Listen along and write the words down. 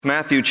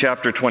Matthew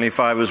chapter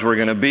 25 is where we're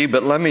going to be,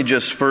 but let me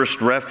just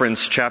first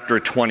reference chapter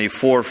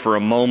 24 for a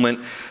moment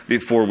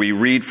before we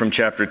read from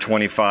chapter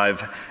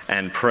 25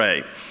 and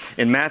pray.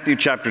 In Matthew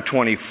chapter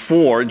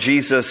 24,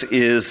 Jesus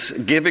is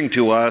giving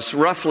to us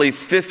roughly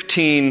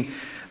 15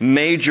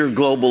 major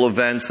global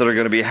events that are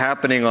going to be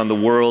happening on the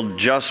world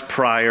just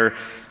prior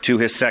to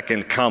His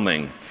second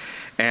coming.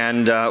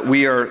 And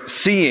we are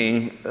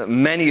seeing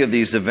many of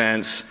these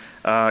events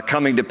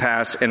coming to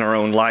pass in our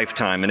own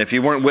lifetime. And if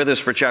you weren't with us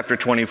for chapter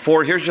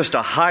 24, here's just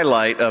a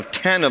highlight of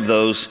 10 of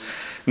those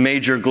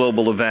major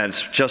global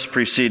events just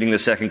preceding the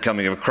second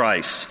coming of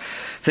Christ.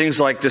 Things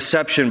like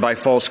deception by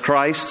false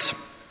Christs,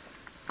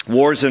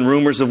 wars and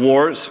rumors of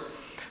wars,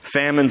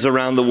 famines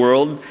around the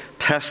world,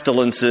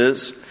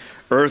 pestilences,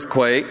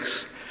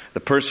 earthquakes, the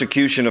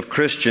persecution of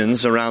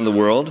Christians around the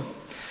world,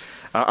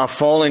 a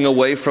falling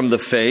away from the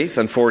faith,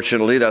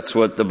 unfortunately, that's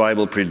what the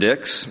Bible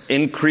predicts,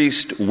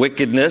 increased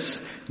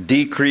wickedness,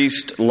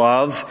 decreased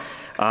love,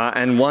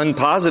 and one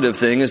positive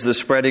thing is the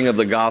spreading of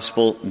the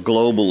gospel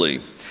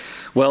globally.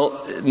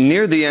 Well,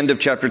 near the end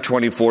of chapter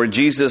 24,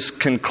 Jesus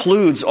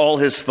concludes all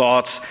His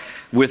thoughts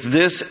with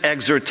this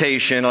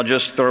exhortation. I'll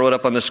just throw it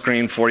up on the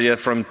screen for you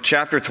from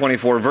chapter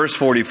 24, verse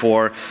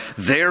 44.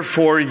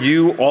 Therefore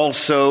you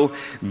also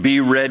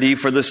be ready,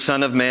 for the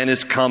Son of Man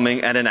is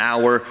coming at an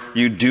hour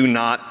you do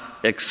not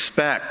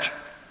expect.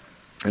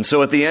 And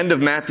so at the end of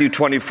Matthew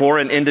 24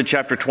 and into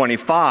chapter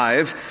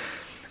 25,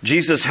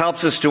 Jesus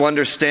helps us to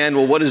understand,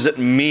 well, what does it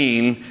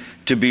mean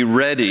to be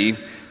ready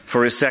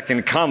for His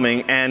second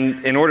coming?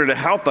 And in order to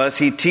help us,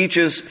 He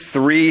teaches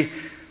 3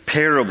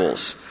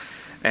 parables.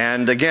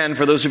 And again,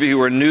 for those of you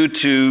who are new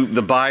to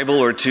the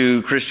Bible or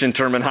to Christian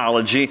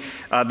terminology,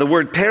 the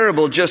word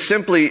parable just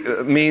simply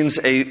means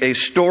a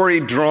story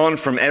drawn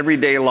from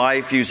everyday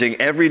life using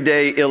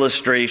everyday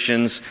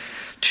illustrations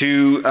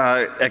to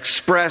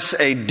express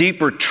a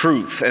deeper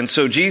truth. And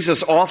so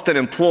Jesus often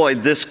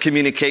employed this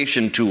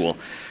communication tool,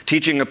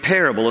 teaching a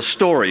parable, a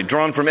story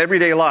drawn from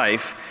everyday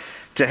life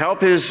to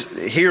help His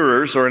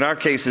hearers, or in our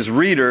case His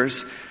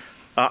readers,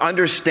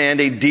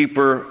 understand a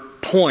deeper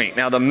point.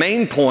 Now, the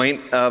main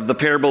point of the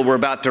parable we're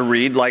about to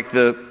read, like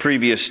the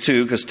previous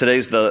 2, because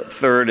today's the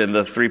third in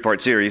the 3-part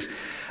series,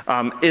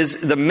 is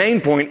the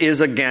main point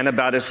is again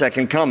about His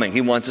second coming.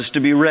 He wants us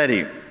to be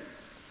ready.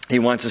 He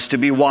wants us to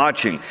be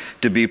watching,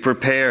 to be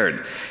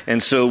prepared.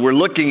 And so we're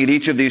looking at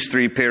each of these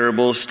 3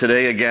 parables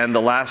today. Again,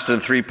 the last of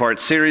the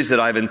 3-part series that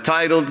I've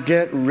entitled,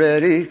 Get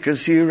Ready,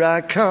 'Cause Here I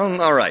Come.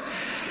 All right.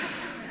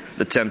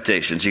 The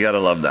temptations. You got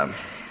to love them.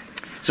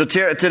 So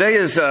today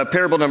is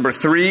parable number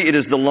 3. It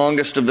is the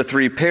longest of the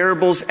 3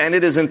 parables, and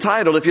it is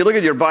entitled, if you look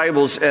at your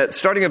Bibles,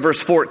 starting at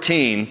verse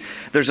 14,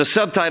 there's a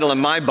subtitle in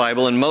my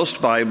Bible and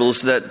most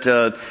Bibles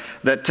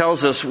that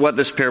tells us what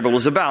this parable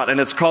is about, and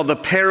it's called the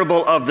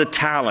Parable of the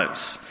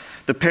Talents.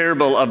 The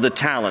Parable of the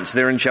Talents,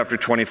 there in chapter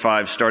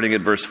 25, starting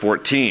at verse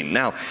 14.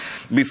 Now,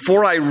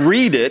 before I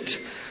read it,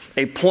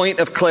 a point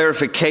of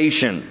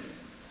clarification.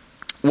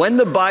 When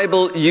the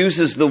Bible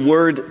uses the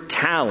word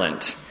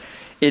talent,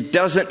 it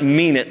doesn't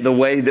mean it the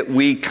way that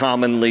we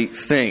commonly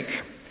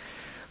think.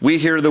 We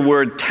hear the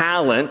word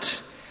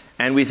talent,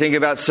 and we think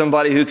about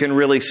somebody who can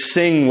really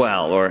sing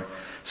well, or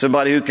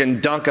somebody who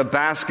can dunk a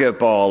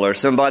basketball, or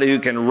somebody who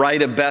can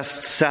write a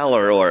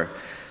bestseller, or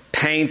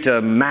paint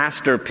a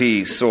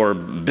masterpiece, or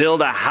build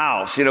a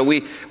house. You know,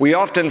 we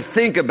often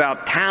think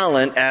about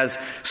talent as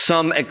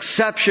some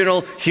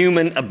exceptional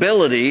human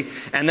ability,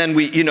 and then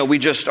we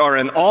just are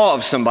in awe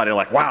of somebody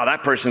like, wow,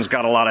 that person's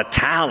got a lot of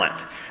talent.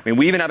 I mean,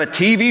 we even have a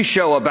TV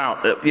show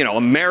about,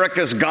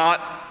 America's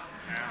Got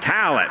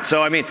Talent.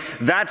 So,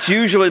 that's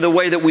usually the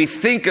way that we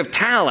think of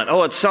talent.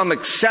 Oh, it's some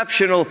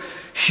exceptional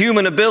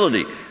human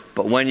ability.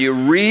 But when you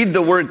read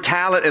the word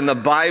talent in the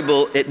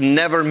Bible, it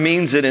never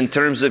means it in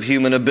terms of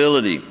human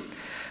ability.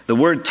 The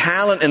word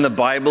talent in the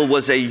Bible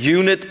was a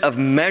unit of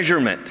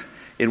measurement.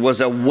 It was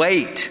a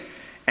weight,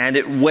 and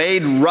it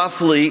weighed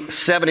roughly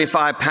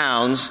 75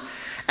 pounds,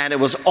 and it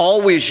was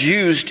always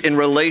used in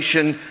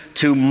relation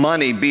to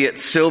money, be it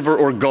silver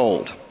or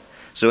gold.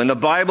 So in the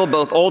Bible,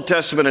 both Old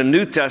Testament and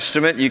New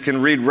Testament, you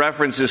can read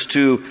references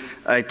to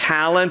a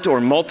talent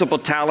or multiple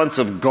talents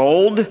of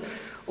gold,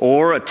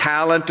 or a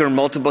talent or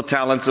multiple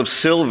talents of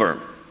silver.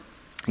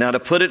 Now, to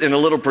put it in a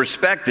little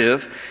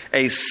perspective,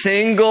 a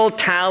single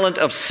talent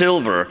of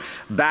silver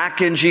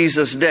back in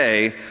Jesus'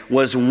 day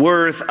was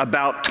worth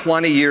about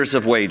 20 years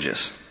of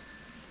wages.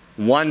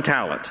 1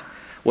 talent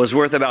was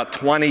worth about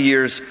 20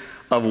 years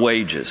of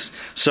wages.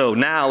 So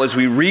now, as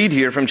we read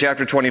here from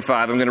chapter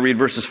 25, I'm going to read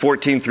verses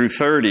 14 through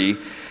 30.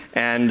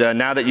 And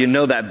now that you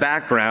know that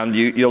background,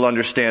 you'll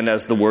understand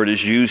as the word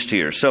is used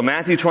here. So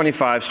Matthew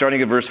 25,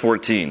 starting at verse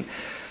 14.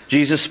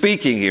 Jesus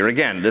speaking here.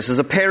 Again, this is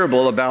a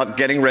parable about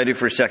getting ready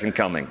for His second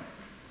coming.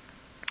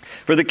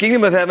 For the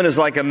kingdom of heaven is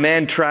like a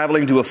man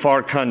traveling to a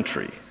far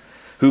country,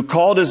 who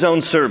called his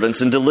own servants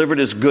and delivered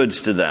his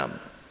goods to them.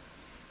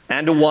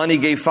 And to one he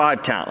gave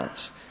 5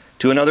 talents,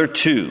 to another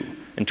 2,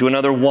 and to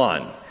another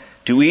 1,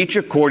 to each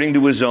according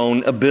to his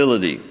own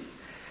ability.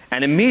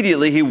 And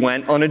immediately he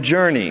went on a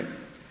journey.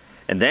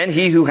 And then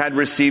he who had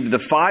received the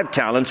 5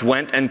 talents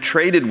went and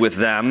traded with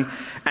them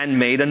and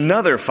made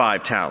another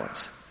 5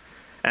 talents.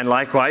 And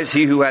likewise,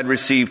 he who had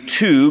received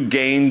 2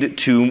 gained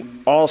 2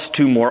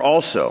 more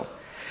also.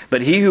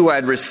 But he who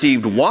had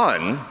received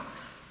 1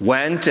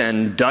 went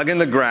and dug in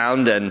the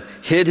ground and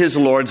hid his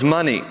Lord's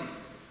money.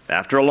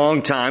 After a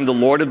long time, the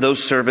Lord of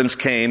those servants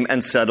came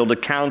and settled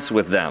accounts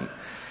with them.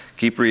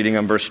 Keep reading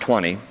on verse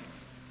 20.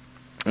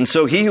 And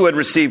so he who had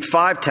received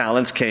 5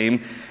 talents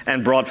came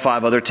and brought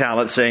 5 other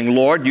talents, saying,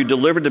 Lord, you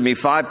delivered to me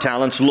 5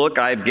 talents. Look,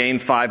 I have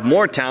gained 5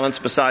 more talents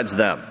besides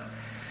them.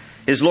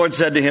 His Lord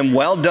said to him,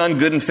 well done,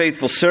 good and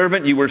faithful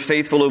servant. You were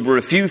faithful over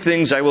a few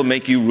things. I will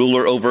make you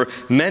ruler over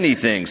many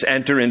things.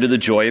 Enter into the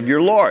joy of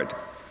your Lord.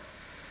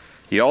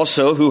 He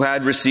also, who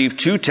had received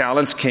 2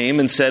 talents, came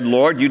and said,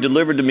 Lord, you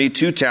delivered to me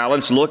 2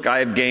 talents. Look, I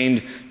have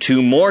gained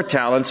 2 more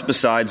talents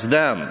besides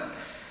them.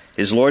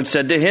 His Lord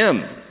said to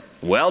him,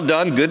 well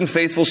done, good and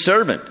faithful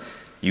servant.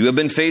 You have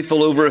been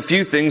faithful over a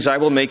few things. I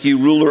will make you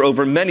ruler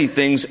over many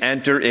things.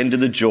 Enter into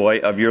the joy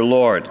of your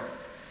Lord.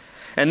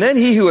 And then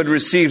he who had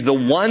received the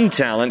 1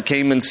 talent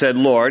came and said,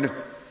 Lord,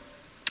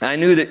 I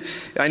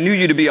knew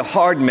you to be a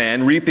hard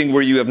man, reaping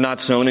where you have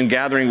not sown and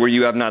gathering where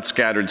you have not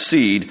scattered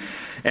seed.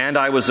 And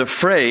I was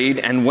afraid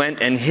and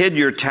went and hid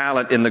your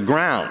talent in the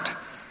ground.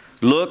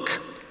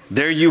 Look,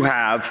 there you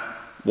have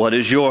what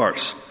is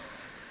yours.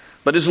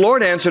 But his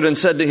Lord answered and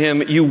said to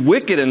him, you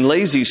wicked and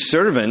lazy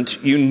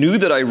servant, you knew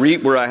that I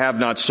reap where I have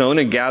not sown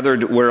and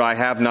gathered where I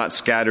have not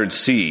scattered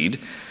seed.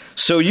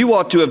 So you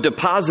ought to have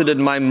deposited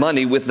my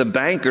money with the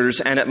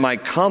bankers, and at my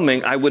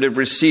coming I would have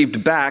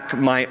received back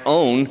my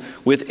own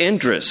with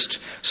interest.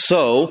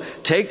 So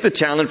take the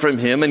talent from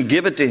him and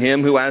give it to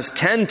him who has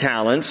 10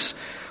 talents.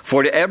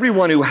 For to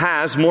everyone who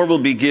has, more will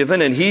be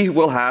given, and he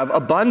will have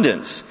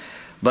abundance.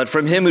 But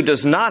from him who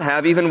does not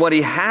have, even what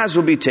he has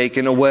will be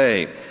taken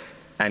away.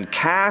 And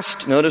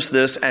cast, notice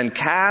this, and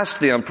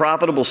cast the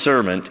unprofitable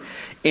servant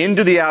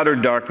into the outer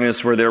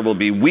darkness where there will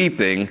be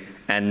weeping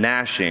and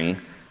gnashing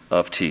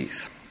of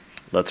teeth.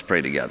 Let's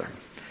pray together.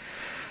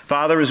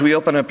 Father, as we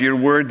open up your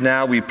word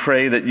now, we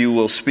pray that you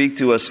will speak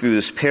to us through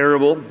this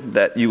parable,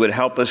 that you would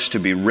help us to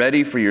be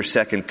ready for your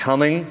second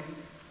coming,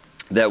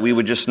 that we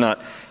would just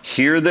not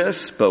hear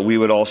this, but we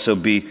would also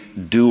be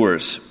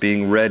doers,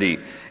 being ready,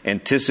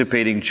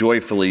 anticipating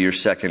joyfully your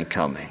second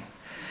coming.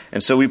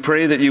 And so we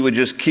pray that you would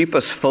just keep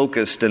us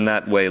focused in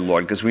that way,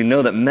 Lord, because we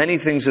know that many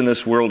things in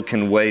this world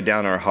can weigh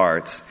down our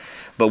hearts.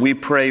 But we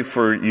pray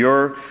for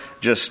your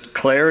just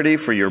clarity,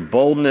 for your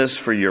boldness,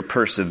 for your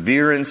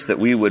perseverance, that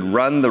we would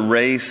run the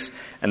race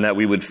and that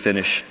we would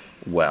finish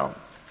well.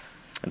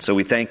 And so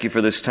we thank you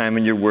for this time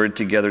in your word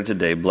together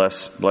today.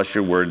 Bless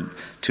your word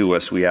to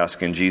us, we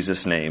ask in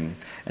Jesus' name.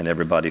 And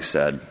everybody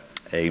said,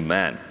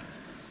 amen.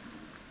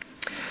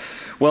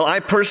 Well,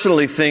 I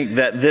personally think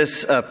that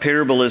this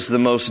parable is the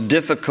most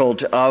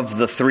difficult of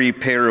the 3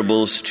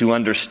 parables to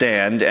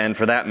understand, and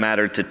for that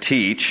matter, to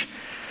teach,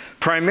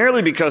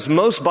 primarily because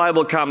most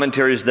Bible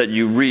commentaries that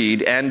you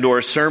read and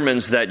or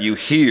sermons that you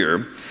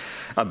hear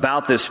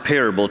about this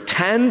parable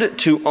tend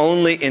to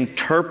only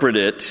interpret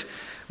it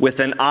with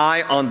an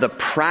eye on the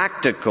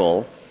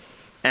practical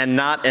and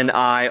not an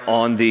eye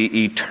on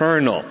the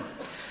eternal.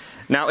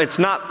 Now, it's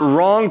not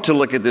wrong to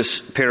look at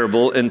this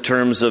parable in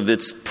terms of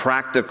its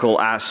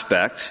practical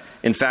aspects.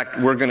 In fact,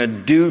 we're going to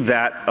do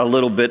that a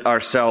little bit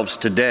ourselves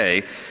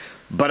today.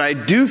 But I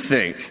do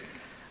think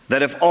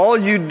that if all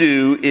you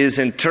do is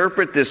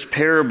interpret this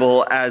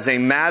parable as a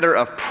matter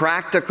of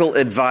practical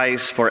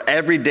advice for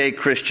everyday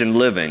Christian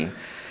living,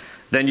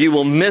 then you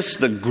will miss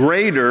the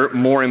greater,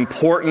 more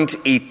important,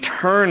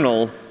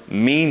 eternal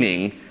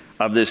meaning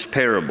of this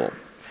parable.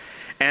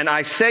 And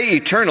I say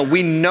eternal.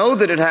 We know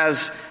that it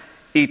has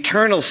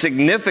eternal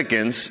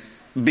significance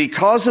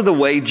because of the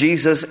way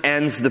Jesus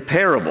ends the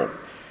parable.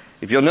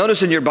 If you'll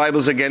notice in your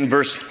Bibles again,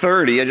 verse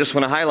 30, I just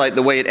want to highlight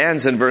the way it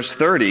ends in verse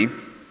 30.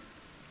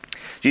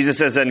 Jesus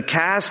says, and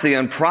cast the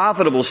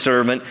unprofitable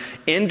servant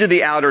into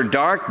the outer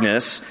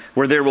darkness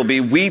where there will be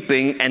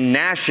weeping and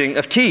gnashing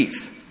of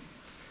teeth.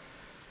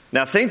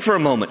 Now think for a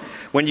moment.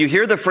 When you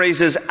hear the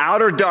phrases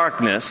outer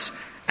darkness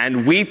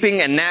and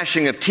weeping and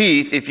gnashing of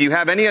teeth, if you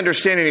have any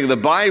understanding of the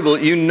Bible,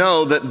 you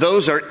know that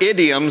those are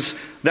idioms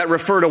that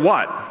refer to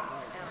what?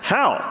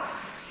 Hell.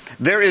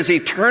 There is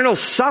eternal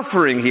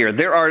suffering here.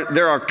 There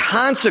are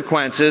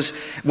consequences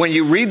when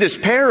you read this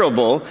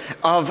parable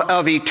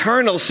of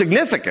eternal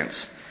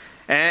significance.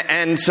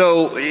 And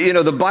so,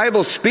 the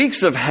Bible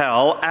speaks of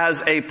hell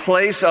as a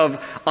place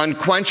of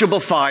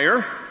unquenchable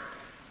fire.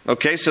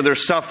 Okay, so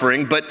there's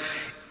suffering. But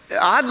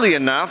oddly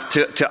enough,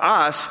 to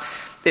us,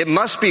 it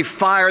must be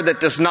fire that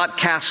does not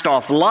cast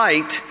off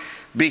light,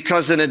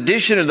 Because in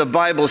addition to the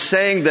Bible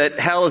saying that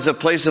hell is a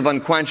place of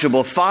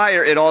unquenchable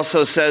fire, it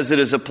also says it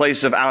is a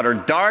place of outer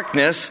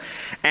darkness,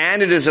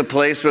 and it is a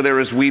place where there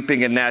is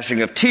weeping and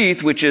gnashing of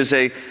teeth, which is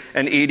an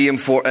idiom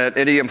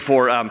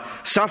for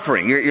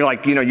suffering.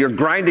 You're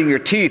grinding your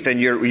teeth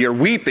and you're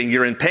weeping,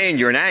 you're in pain,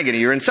 you're in agony,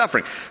 you're in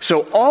suffering.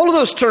 So all of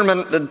those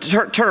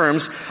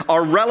terms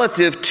are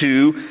relative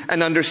to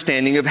an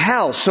understanding of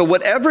hell. So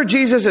whatever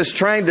Jesus is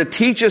trying to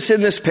teach us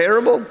in this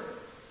parable,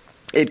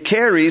 it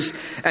carries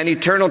an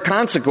eternal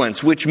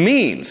consequence, which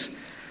means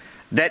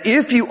that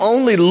if you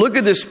only look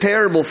at this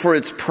parable for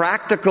its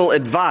practical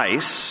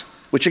advice,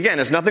 which again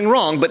is nothing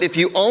wrong, but if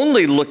you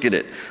only look at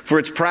it for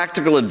its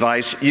practical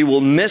advice, you will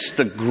miss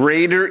the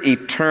greater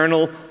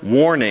eternal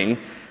warning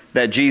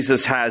that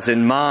Jesus has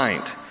in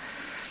mind.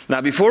 Now,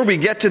 before we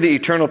get to the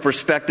eternal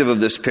perspective of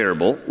this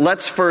parable,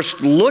 let's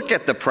first look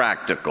at the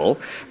practical,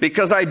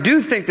 because I do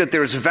think that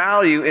there's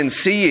value in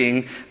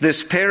seeing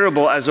this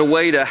parable as a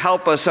way to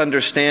help us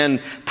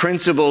understand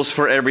principles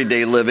for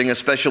everyday living,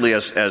 especially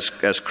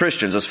as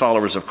Christians, as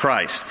followers of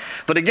Christ.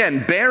 But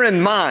again, bear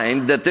in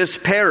mind that this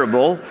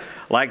parable,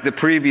 like the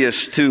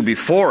previous two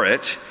before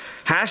it,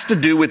 has to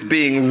do with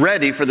being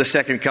ready for the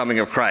second coming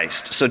of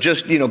Christ. So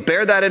just,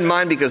 bear that in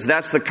mind, because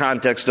that's the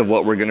context of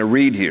what we're going to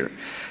read here.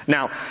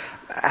 Now,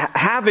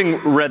 having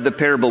read the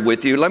parable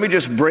with you, let me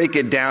just break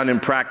it down in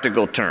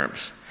practical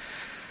terms.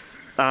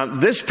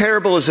 This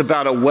parable is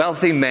about a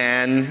wealthy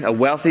man, a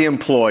wealthy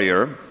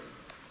employer,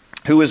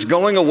 who is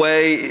going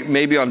away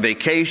maybe on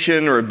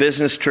vacation or a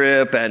business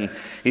trip, and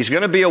he's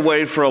going to be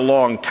away for a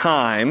long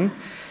time.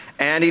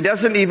 And he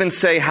doesn't even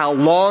say how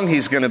long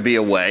he's going to be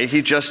away.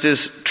 He just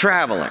is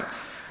traveling.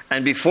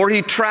 And before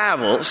he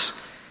travels,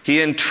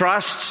 he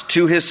entrusts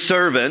to his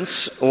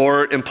servants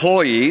or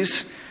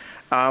employees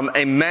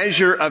a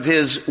measure of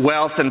his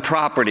wealth and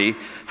property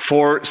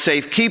for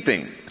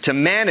safekeeping, to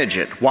manage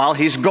it while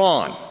he's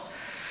gone.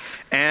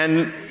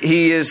 And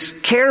he is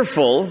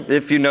careful,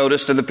 if you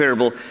noticed in the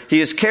parable,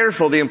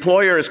 the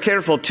employer is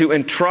careful to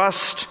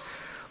entrust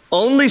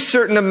only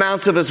certain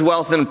amounts of his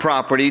wealth and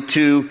property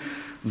to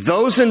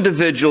those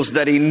individuals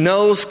that he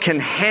knows can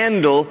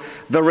handle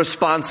the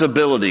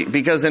responsibility.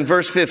 Because in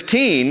verse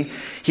 15,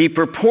 he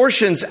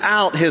proportions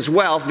out his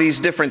wealth, these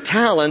different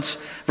talents,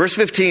 verse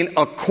 15,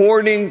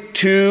 according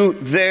to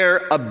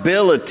their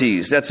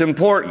abilities. That's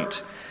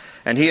important.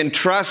 And he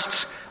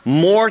entrusts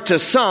more to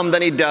some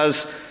than he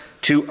does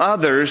to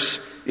others.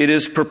 It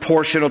is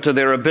proportional to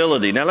their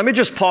ability. Now let me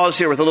just pause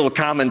here with a little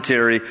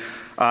commentary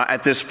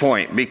at this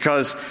point,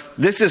 because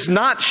this is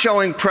not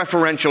showing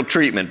preferential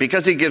treatment,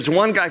 because he gives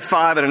one guy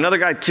 5 and another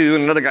guy 2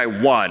 and another guy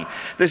 1.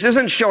 This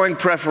isn't showing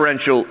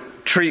preferential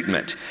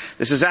treatment.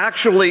 This is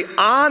actually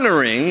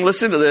honoring,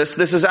 listen to this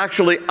is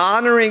actually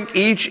honoring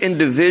each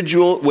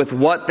individual with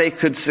what they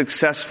could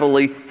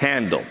successfully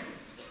handle.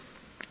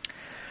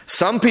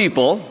 Some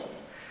people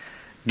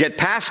get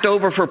passed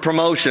over for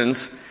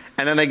promotions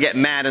and then they get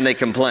mad and they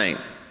complain.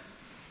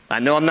 I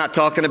know I'm not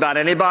talking about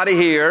anybody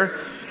here,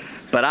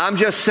 but I'm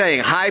just saying,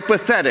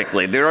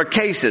 hypothetically, there are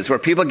cases where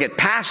people get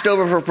passed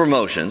over for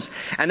promotions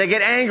and they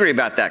get angry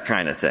about that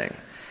kind of thing.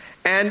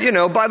 And,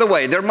 by the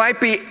way, there might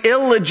be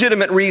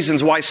illegitimate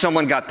reasons why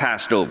someone got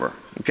passed over.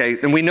 Okay?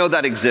 And we know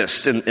that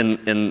exists in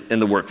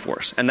the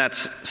workforce. And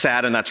that's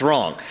sad and that's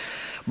wrong.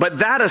 But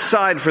that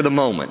aside for the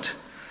moment,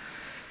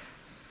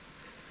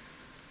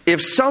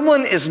 if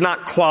someone is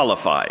not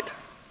qualified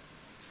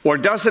or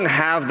doesn't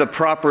have the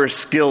proper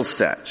skill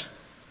set,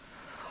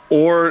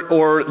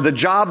 or the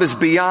job is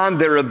beyond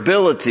their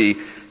ability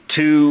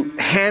to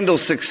handle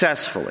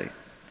successfully,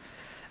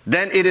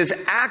 then it is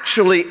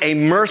actually a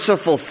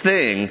merciful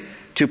thing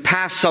to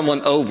pass someone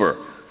over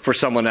for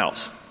someone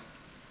else.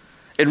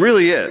 It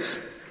really is.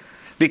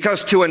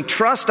 Because to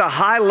entrust a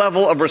high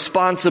level of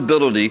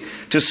responsibility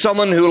to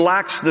someone who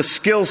lacks the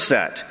skill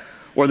set,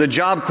 or the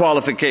job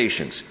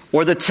qualifications,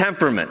 or the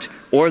temperament,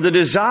 or the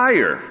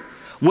desire,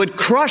 would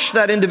crush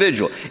that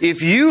individual.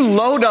 If you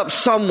load up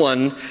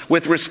someone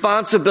with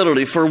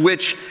responsibility for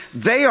which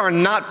they are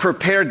not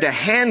prepared to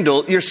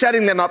handle, you're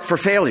setting them up for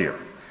failure.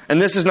 And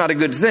this is not a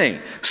good thing.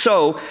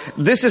 So,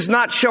 this is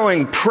not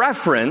showing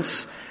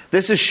preference.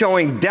 This is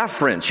showing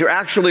deference. You're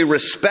actually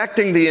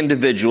respecting the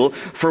individual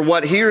for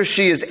what he or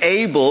she is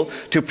able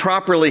to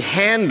properly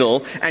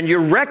handle, and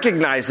you're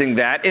recognizing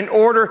that in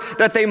order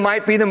that they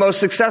might be the most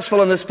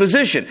successful in this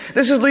position.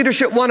 This is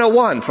Leadership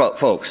 101,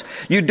 folks.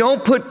 You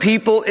don't put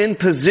people in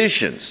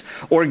positions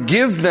or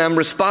give them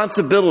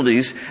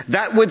responsibilities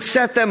that would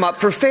set them up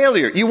for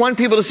failure. You want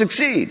people to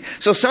succeed.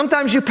 So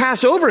sometimes you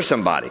pass over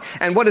somebody.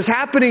 And what is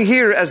happening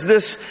here as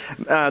this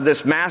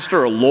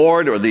master or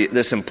lord or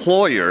this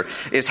employer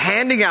is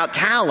handing out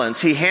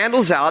talents, he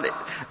handles out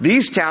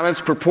these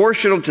talents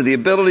proportional to the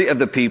ability of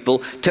the people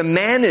to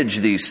manage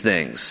these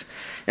things.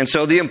 And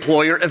so the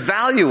employer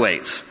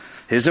evaluates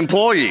his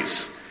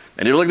employees.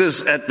 And you look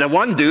at the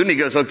one dude and he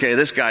goes, okay,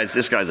 this guy's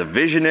a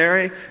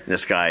visionary.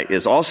 This guy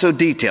is also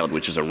detailed,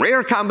 which is a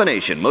rare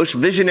combination. Most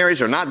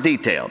visionaries are not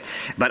detailed.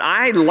 But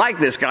I like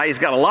this guy. He's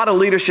got a lot of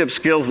leadership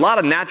skills, a lot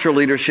of natural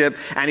leadership,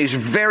 and he's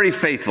very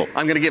faithful.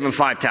 I'm going to give him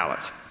 5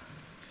 talents.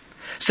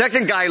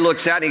 Second guy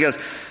looks at it and he goes,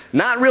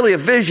 not really a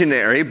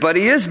visionary, but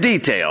he is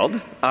detailed.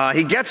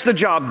 He gets the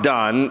job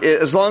done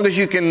as long as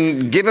you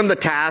can give him the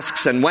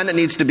tasks and when it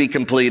needs to be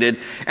completed.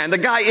 And the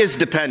guy is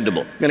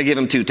dependable. I'm going to give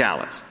him 2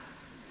 talents.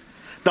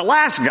 The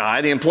last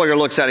guy, the employer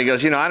looks at it and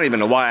goes, I don't even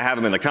know why I have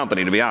him in the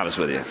company, to be honest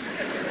with you.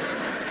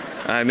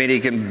 I mean, he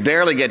can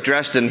barely get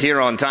dressed in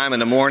here on time in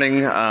the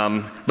morning.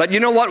 But you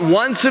know what?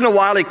 Once in a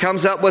while, he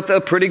comes up with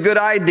a pretty good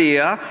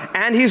idea,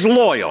 and he's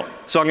loyal.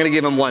 So I'm going to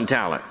give him 1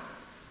 talent.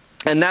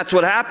 And that's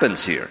what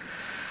happens here.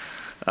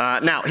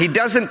 Now, he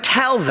doesn't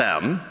tell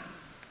them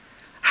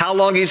how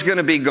long he's going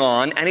to be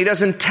gone, and he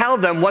doesn't tell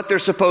them what they're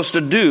supposed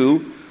to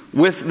do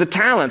with the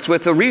talents,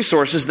 with the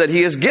resources that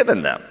he has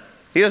given them.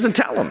 He doesn't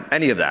tell them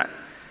any of that.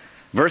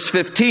 Verse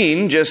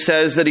 15 just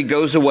says that he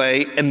goes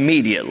away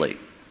immediately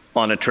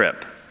on a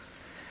trip.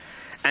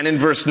 And in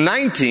verse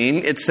 19,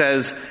 it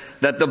says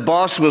that the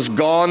boss was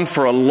gone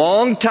for a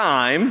long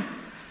time,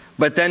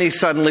 but then he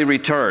suddenly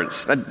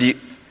returns.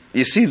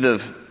 You see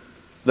the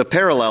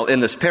parallel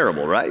in this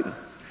parable, right?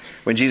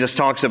 When Jesus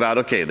talks about,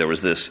 okay, there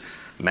was this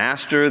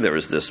master, there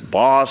was this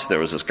boss, there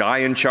was this guy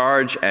in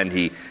charge, and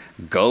he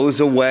goes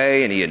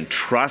away and he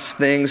entrusts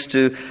things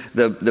to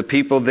the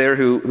people there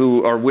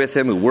who are with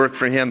him, who work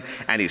for him,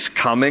 and he's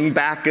coming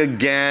back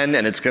again,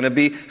 and it's going to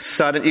be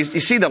sudden. You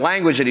see the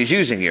language that he's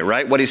using here,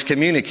 right? What he's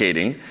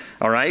communicating,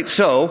 all right?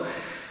 So,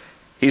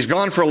 he's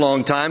gone for a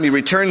long time, he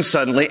returns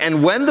suddenly,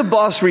 and when the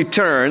boss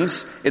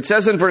returns, it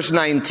says in verse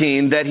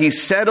 19 that he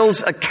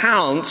settles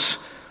accounts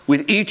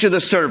with each of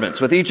the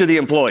servants, with each of the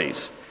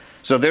employees.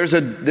 So there's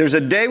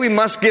a day we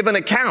must give an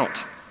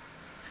account.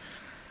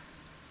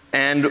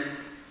 And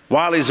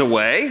while he's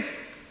away,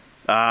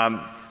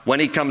 when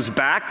he comes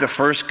back, the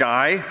first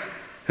guy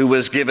who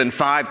was given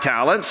 5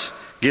 talents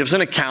gives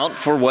an account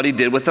for what he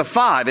did with the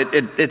 5.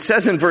 It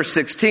says in verse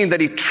 16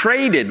 that he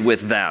traded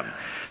with them.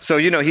 So,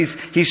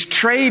 he's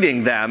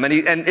trading them, and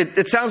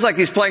it sounds like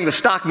he's playing the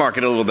stock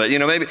market a little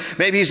bit.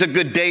 Maybe he's a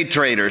good day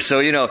trader.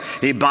 So,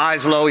 he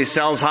buys low, he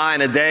sells high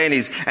in a day,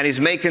 and he's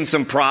making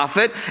some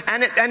profit,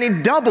 and he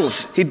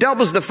doubles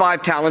the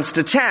 5 talents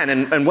to 10.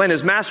 And when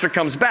his master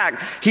comes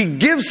back, he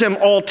gives him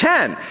all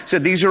 10. He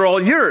said, these are all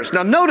yours.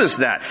 Now, notice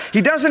that.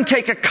 He doesn't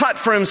take a cut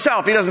for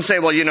himself. He doesn't say,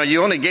 well,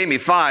 you only gave me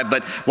 5,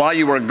 but while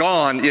you were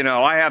gone,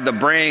 I have the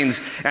brains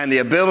and the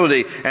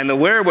ability and the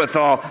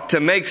wherewithal to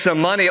make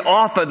some money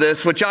off of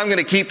this, which I'm going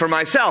to keep for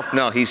myself.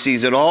 No, he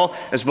sees it all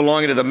as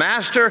belonging to the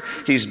master.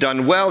 He's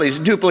done well. He's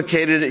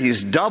duplicated it.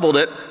 He's doubled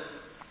it.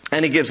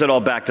 And he gives it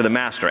all back to the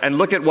master. And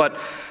look at what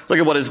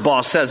his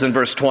boss says in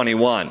verse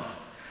 21.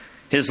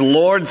 His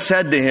Lord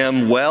said to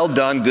him, well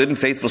done, good and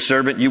faithful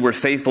servant. You were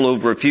faithful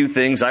over a few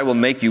things. I will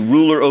make you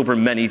ruler over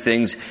many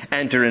things.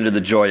 Enter into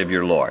the joy of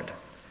your Lord.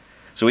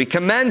 So he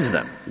commends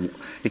them.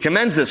 He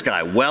commends this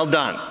guy. Well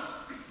done,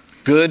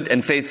 good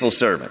and faithful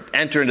servant.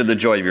 Enter into the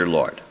joy of your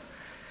Lord.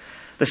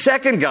 The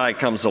second guy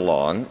comes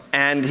along,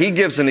 and he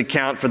gives an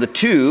account for the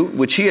 2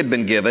 which he had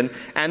been given,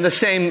 and the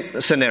same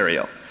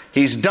scenario.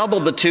 He's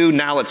doubled the 2,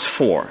 now it's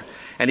 4.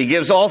 And he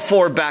gives all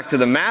 4 back to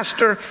the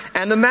master,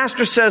 and the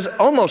master says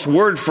almost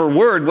word for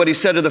word what he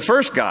said to the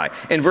first guy.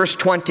 In verse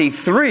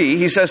 23,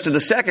 he says to the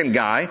second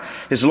guy,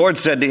 his Lord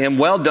said to him,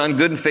 well done,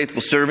 good and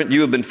faithful servant.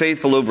 You have been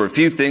faithful over a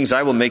few things.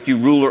 I will make you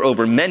ruler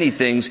over many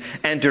things.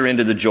 Enter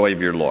into the joy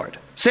of your Lord.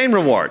 Same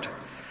reward.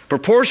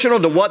 Proportional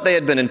to what they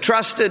had been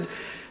entrusted.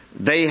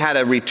 They had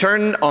a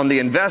return on the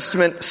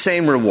investment,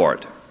 same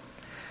reward.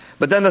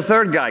 But then the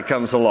third guy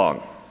comes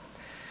along,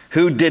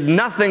 who did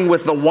nothing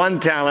with the 1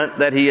 talent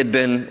that he had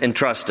been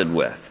entrusted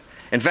with.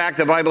 In fact,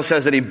 the Bible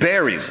says that he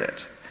buries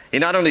it. He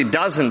not only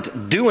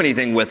doesn't do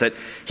anything with it,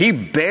 he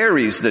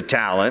buries the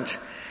talent,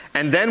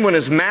 and then when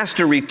his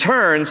master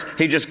returns,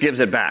 he just gives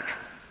it back.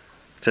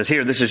 It says,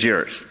 here, this is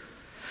yours.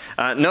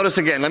 Notice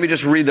again, let me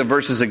just read the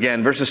verses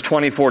again, verses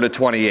 24 to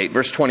 28.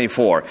 Verse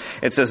 24,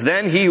 it says,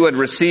 then he who had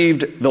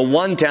received the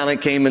 1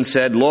 talent came and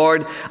said,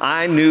 Lord,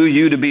 I knew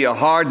you to be a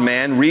hard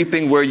man,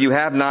 reaping where you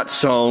have not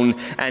sown,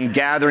 and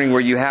gathering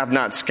where you have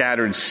not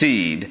scattered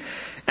seed.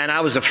 And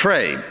I was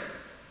afraid,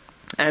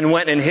 and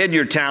went and hid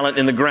your talent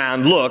in the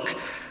ground. Look,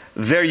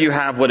 there you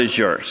have what is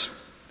yours.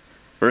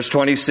 Verse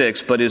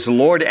 26, but his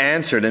Lord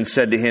answered and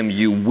said to him,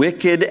 you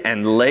wicked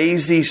and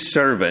lazy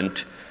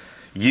servant,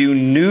 you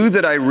knew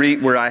that I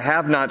reap where I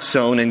have not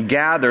sown and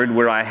gathered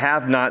where I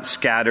have not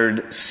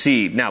scattered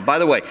seed. Now, by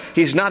the way,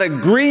 he's not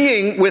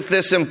agreeing with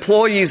this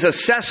employee's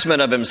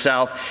assessment of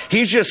himself.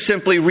 He's just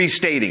simply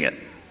restating it.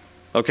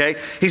 Okay?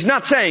 He's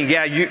not saying,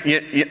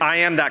 I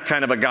am that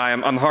kind of a guy.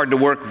 I'm hard to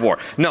work for.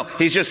 No,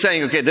 he's just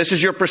saying, okay, this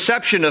is your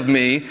perception of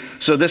me.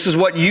 So this is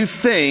what you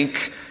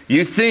think.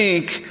 You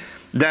think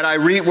that I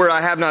reap where I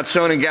have not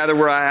sown and gather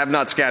where I have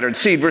not scattered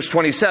seed. Verse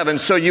 27,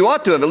 so you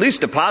ought to have at least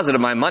deposited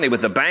my money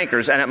with the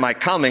bankers, and at my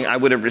coming I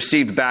would have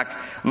received back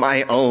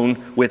my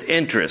own with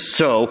interest.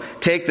 So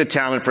take the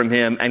talent from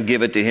him and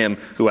give it to him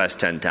who has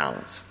 10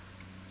 talents.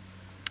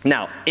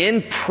 Now,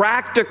 in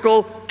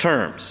practical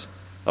terms,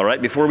 all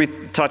right, before we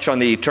touch on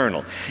the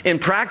eternal, in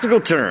practical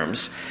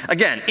terms,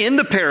 again, in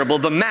the parable,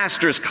 the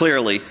master is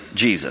clearly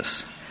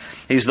Jesus.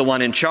 He's the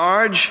one in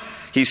charge.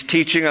 He's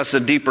teaching us a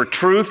deeper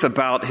truth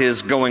about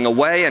his going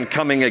away and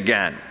coming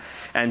again.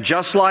 And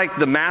just like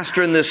the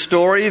master in this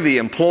story, the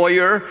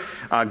employer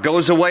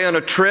goes away on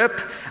a trip,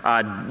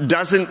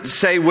 doesn't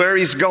say where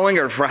he's going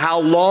or for how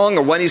long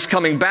or when he's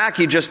coming back.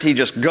 He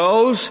just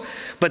goes,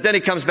 but then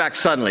he comes back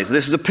suddenly. So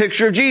this is a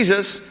picture of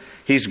Jesus.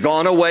 He's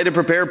gone away to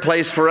prepare a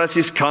place for us.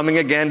 He's coming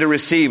again to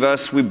receive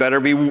us. We better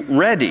be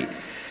ready.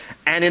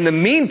 And in the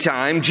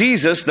meantime,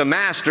 Jesus, the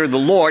Master, the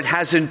Lord,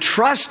 has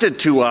entrusted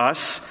to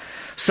us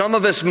some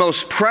of his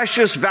most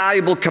precious,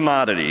 valuable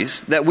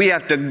commodities that we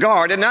have to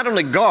guard. And not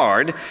only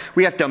guard,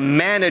 we have to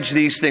manage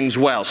these things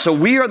well. So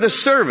we are the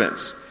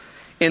servants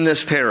in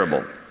this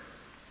parable.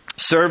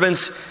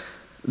 Servants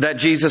that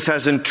Jesus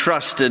has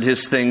entrusted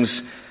his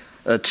things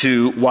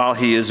to while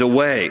he is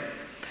away.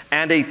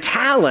 And a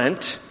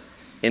talent,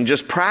 in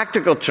just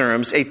practical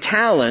terms, a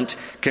talent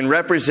can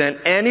represent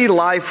any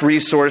life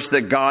resource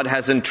that God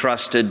has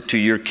entrusted to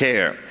your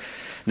care.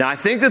 Now, I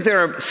think that there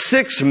are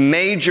 6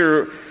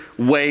 major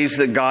ways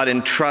that God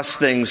entrusts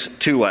things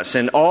to us,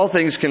 and all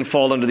things can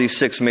fall into these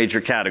 6 major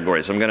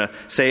categories. I'm going to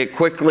say it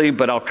quickly,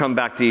 but I'll come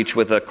back to each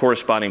with a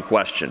corresponding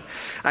question.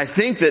 I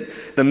think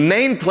that the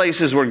main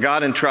places where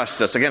God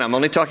entrusts us, again, I'm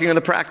only talking on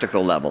the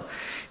practical level,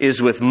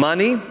 is with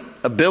money,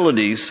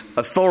 abilities,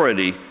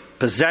 authority,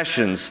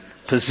 possessions,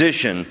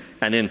 position,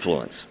 and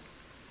influence.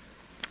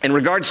 In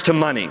regards to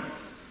money,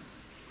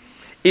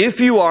 if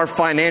you are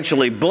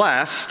financially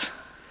blessed,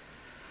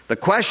 the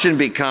question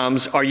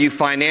becomes, are you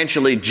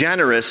financially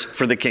generous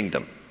for the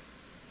kingdom?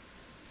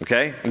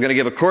 Okay? I'm going to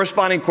give a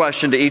corresponding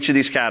question to each of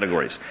these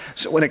categories.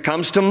 So when it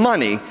comes to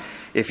money,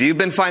 if you've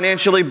been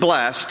financially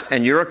blessed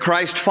and you're a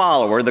Christ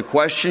follower, the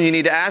question you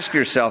need to ask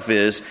yourself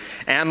is,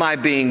 am I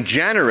being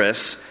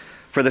generous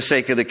for the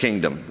sake of the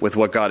kingdom with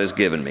what God has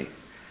given me?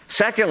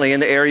 Secondly,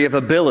 in the area of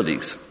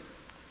abilities,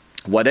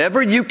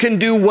 whatever you can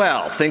do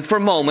well, think for a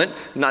moment,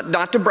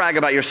 not to brag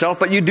about yourself,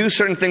 but you do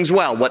certain things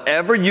well.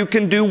 Whatever you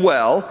can do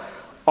well,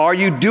 are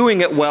you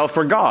doing it well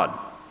for God?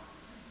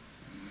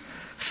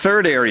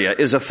 Third area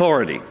is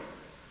authority.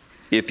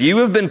 If you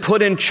have been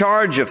put in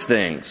charge of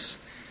things,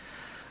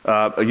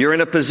 you're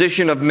in a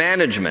position of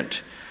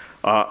management,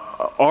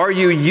 are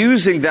you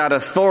using that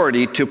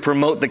authority to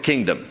promote the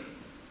kingdom?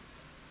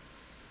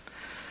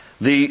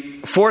 The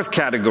fourth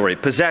category,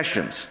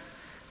 possessions.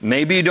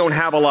 Maybe you don't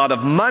have a lot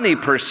of money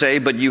per se,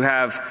 but you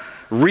have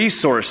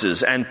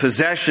resources and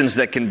possessions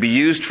that can be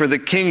used for the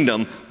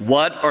kingdom.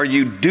 What are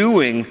you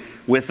doing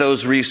with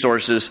those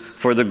resources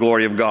for the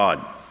glory of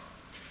God?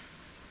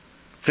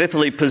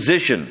 Fifthly,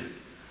 position.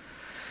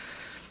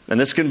 And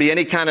this can be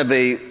any kind of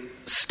a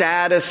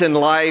status in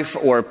life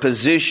or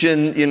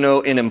position,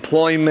 in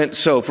employment.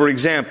 So, for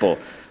example,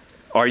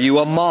 are you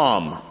a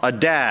mom, a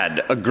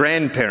dad, a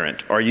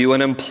grandparent? Are you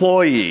an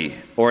employee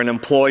or an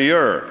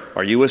employer?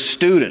 Are you a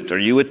student? Are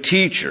you a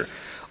teacher?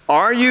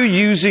 Are you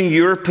using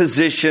your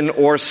position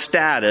or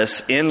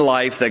status in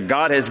life that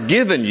God has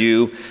given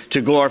you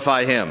to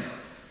glorify Him?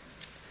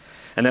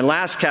 And then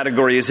last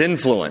category is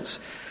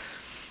influence.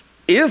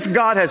 If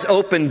God has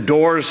opened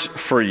doors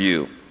for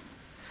you,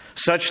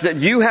 such that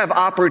you have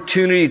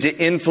opportunity to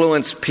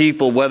influence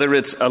people, whether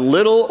it's a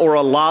little or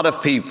a lot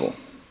of people,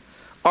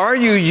 are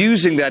you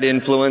using that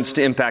influence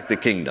to impact the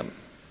kingdom?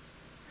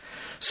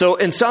 So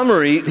in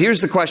summary, here's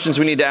the questions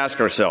we need to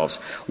ask ourselves.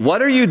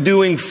 What are you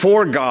doing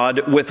for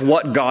God with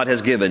what God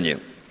has given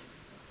you?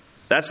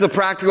 That's the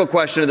practical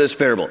question of this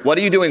parable. What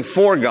are you doing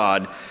for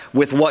God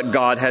with what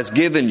God has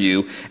given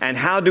you? And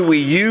how do we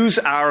use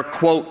our,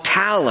 quote,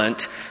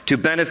 talent to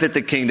benefit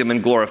the kingdom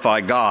and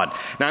glorify God?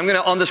 Now,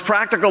 on this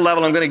practical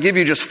level, I'm going to give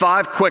you just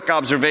 5 quick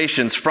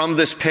observations from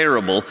this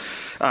parable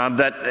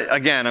that,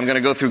 again, I'm going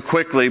to go through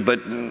quickly,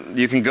 but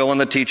you can go in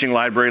the teaching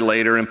library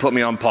later and put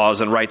me on pause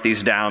and write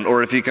these down.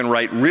 Or if you can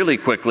write really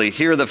quickly,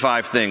 here are the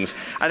 5 things.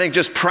 I think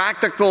just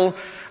practical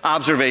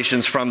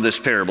observations from this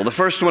parable. The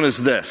first one is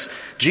this.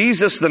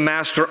 Jesus, the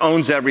master,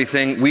 owns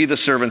everything. We, the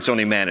servants,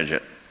 only manage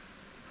it.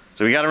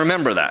 So we got to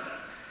remember that.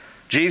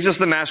 Jesus,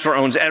 the master,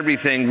 owns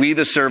everything. We,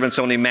 the servants,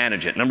 only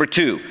manage it. Number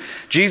 2,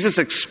 Jesus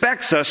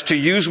expects us to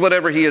use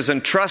whatever He has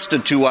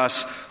entrusted to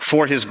us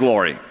for His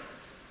glory.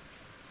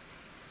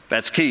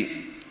 That's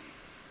key.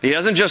 He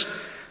doesn't just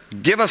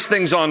give us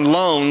things on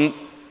loan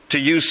to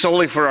use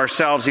solely for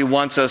ourselves. He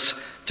wants us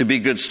to be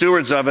good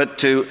stewards of it,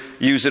 to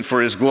use it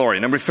for His glory.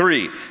 Number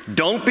 3,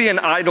 don't be an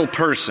idle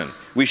person.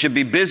 We should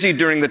be busy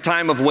during the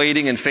time of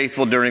waiting and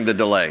faithful during the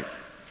delay.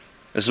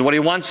 This is what He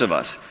wants of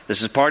us.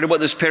 This is part of what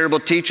this parable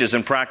teaches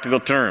in practical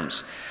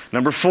terms.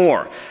 Number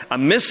 4, a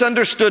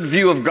misunderstood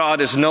view of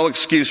God is no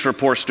excuse for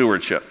poor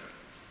stewardship.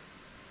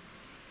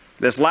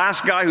 This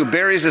last guy who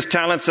buries his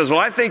talent says, well,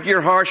 I think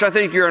you're harsh, I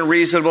think you're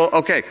unreasonable.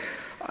 Okay,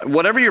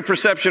 whatever your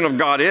perception of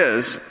God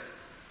is,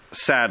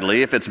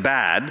 sadly, if it's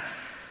bad,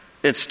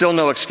 it's still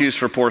no excuse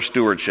for poor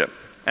stewardship.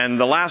 And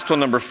the last one,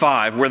 number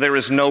 5, where there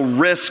is no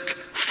risk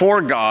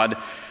for God,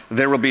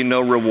 there will be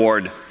no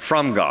reward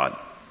from God.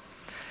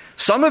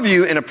 Some of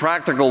you, in a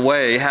practical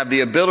way, have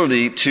the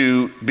ability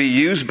to be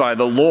used by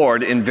the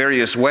Lord in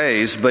various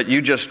ways, but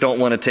you just don't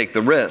want to take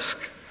the risk.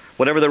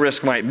 Whatever the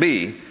risk might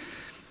be,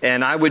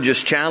 And I would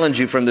just challenge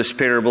you from this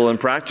parable in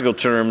practical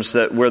terms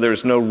that where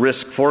there's no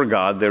risk for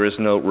God, there is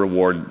no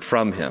reward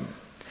from Him.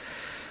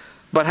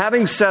 But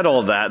having said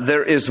all that,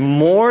 there is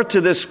more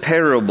to this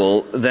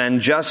parable than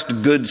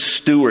just good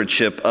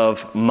stewardship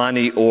of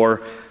money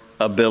or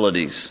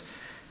abilities.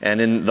 And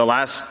in the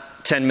last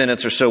 10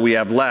 minutes or so we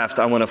have left,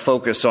 I want to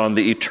focus on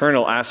the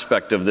eternal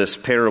aspect of this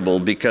parable,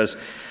 because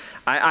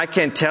I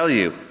can't tell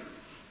you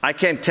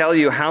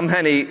how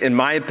many, in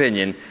my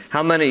opinion,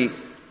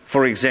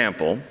 for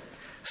example,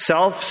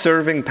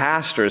 self-serving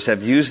pastors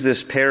have used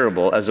this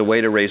parable as a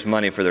way to raise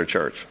money for their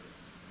church.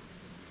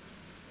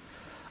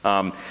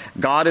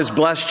 God has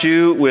blessed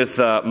you with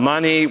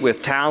money,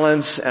 with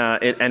talents,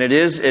 and it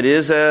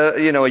is a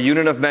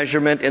unit of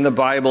measurement in the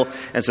Bible.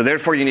 And so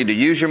therefore you need to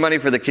use your money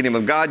for the kingdom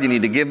of God. You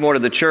need to give more to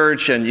the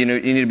church, and you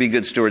need to be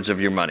good stewards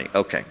of your money.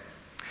 Okay.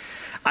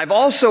 I've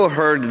also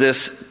heard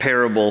this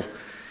parable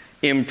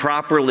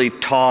improperly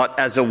taught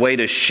as a way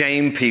to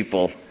shame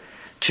people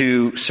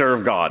to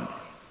serve God.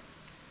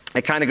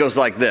 It kind of goes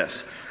like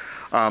this.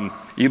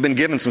 You've been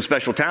given some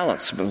special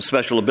talents, some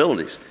special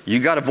abilities. You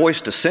got a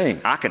voice to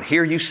sing. I can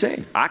hear you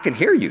sing. I can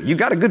hear you. You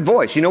got a good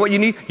voice. You know what you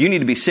need? You need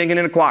to be singing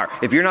in a choir.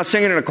 If you're not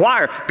singing in a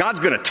choir, God's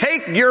going to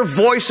take your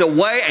voice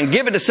away and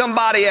give it to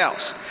somebody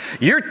else.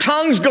 Your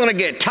tongue's going to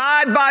get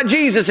tied by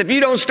Jesus if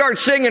you don't start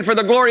singing for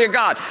the glory of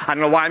God. I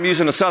don't know why I'm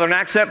using a southern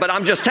accent, but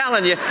I'm just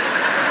telling you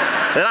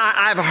that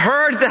I've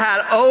heard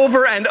that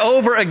over and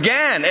over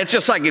again. It's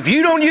just like, if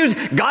you don't use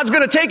it, God's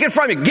going to take it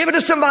from you. Give it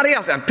to somebody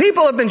else. And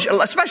people have been,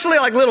 especially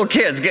like little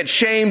kids, get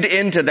shamed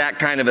into that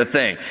kind of a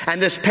thing.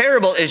 And this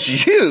parable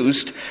is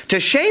used to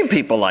shame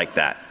people like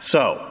that.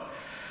 So,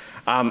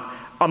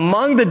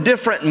 among the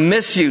different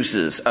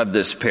misuses of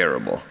this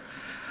parable,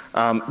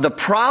 the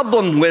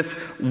problem with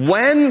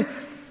when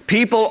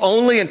people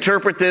only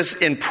interpret this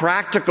in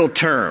practical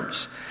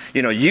terms.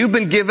 You know, you've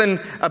been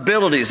given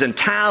abilities and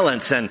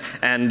talents and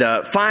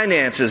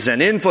finances and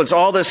influence,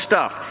 all this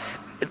stuff.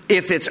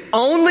 If it's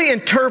only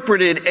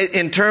interpreted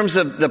in terms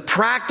of the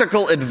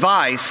practical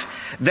advice,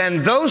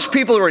 then those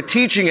people who are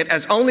teaching it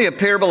as only a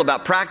parable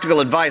about practical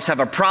advice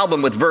have a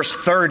problem with verse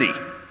 30.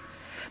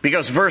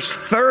 Because verse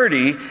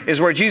 30 is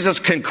where Jesus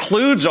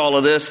concludes all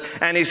of this,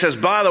 and He says,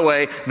 by the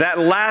way, that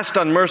last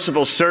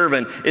unmerciful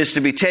servant is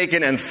to be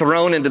taken and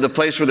thrown into the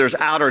place where there's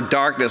outer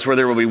darkness, where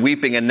there will be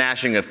weeping and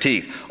gnashing of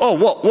teeth. Oh,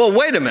 whoa,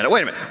 wait a minute.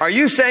 Are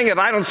you saying if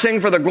I don't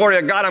sing for the glory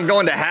of God, I'm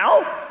going to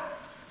hell?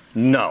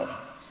 No.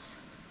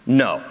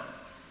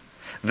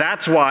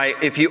 That's why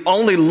if you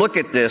only look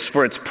at this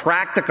for its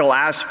practical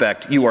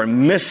aspect, you are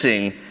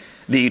missing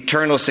the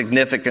eternal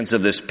significance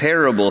of this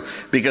parable,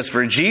 because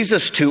for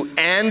Jesus to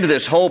end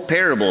this whole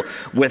parable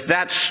with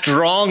that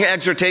strong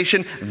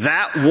exhortation,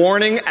 that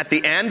warning at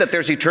the end that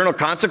there's eternal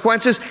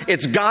consequences,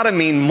 it's got to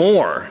mean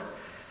more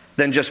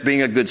than just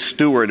being a good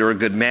steward or a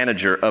good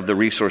manager of the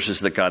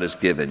resources that God has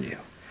given you.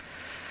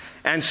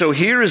 And so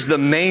here is the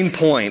main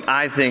point,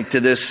 I think, to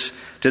this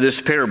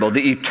parable,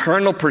 the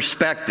eternal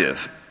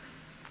perspective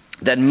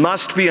that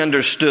must be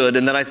understood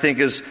and that I think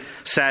is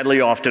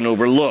sadly often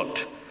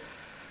overlooked.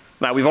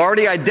 Now, we've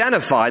already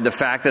identified the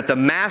fact that the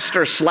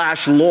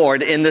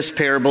master/Lord in this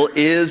parable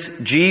is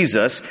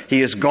Jesus. He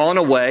has gone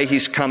away.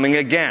 He's coming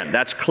again.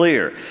 That's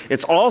clear.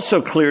 It's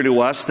also clear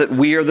to us that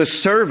we are the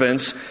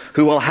servants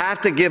who will have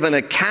to give an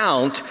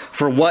account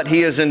for what He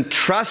has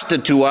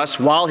entrusted to us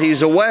while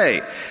He's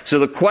away. So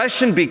the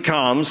question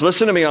becomes,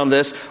 listen to me on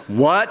this,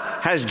 what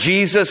has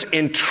Jesus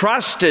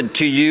entrusted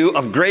to you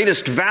of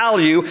greatest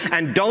value?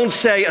 And don't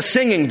say a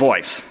singing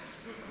voice.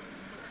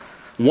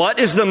 What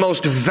is the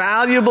most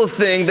valuable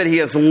thing that He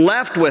has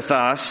left with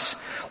us,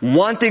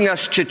 wanting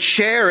us to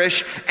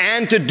cherish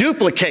and to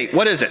duplicate?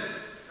 What is it?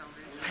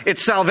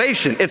 It's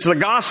salvation. It's the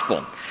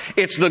gospel.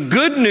 It's the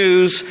good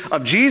news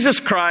of Jesus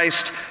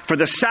Christ for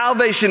the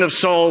salvation of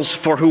souls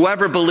for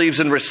whoever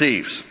believes and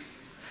receives.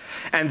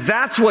 And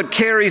that's what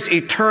carries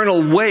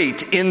eternal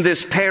weight in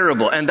this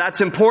parable. And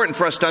that's important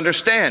for us to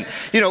understand.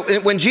 You know,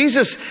 when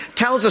Jesus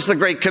tells us the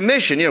Great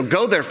Commission,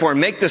 go therefore and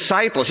make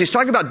disciples, He's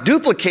talking about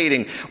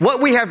duplicating what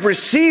we have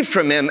received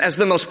from Him as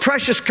the most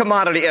precious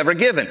commodity ever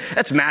given.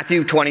 That's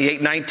Matthew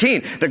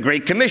 28:19, the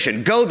Great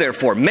Commission. Go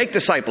therefore, make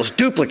disciples,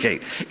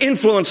 duplicate,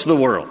 influence the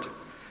world.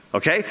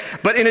 Okay?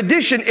 But in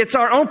addition, it's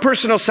our own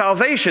personal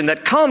salvation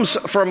that comes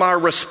from our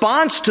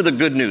response to the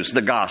good news,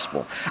 the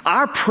gospel.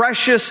 Our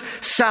precious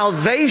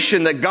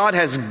salvation that God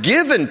has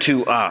given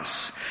to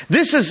us.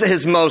 This is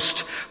His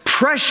most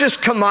precious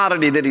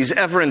commodity that He's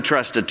ever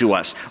entrusted to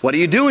us. What are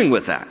you doing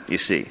with that, you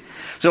see?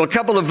 So a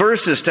couple of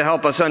verses to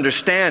help us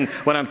understand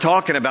what I'm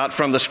talking about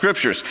from the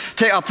Scriptures.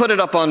 I'll put it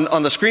up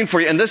on the screen for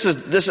you. And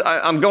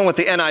I'm going with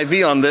the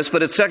NIV on this,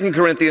 but it's 2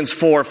 Corinthians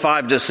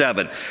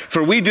 4:5-7.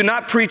 For we do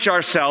not preach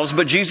ourselves,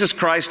 but Jesus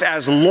Christ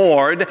as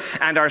Lord,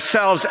 and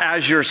ourselves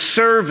as your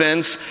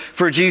servants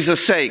for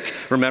Jesus' sake.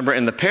 Remember,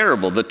 in the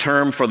parable, the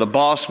term for the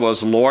boss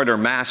was Lord or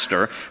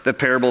Master. The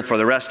parable for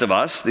the rest of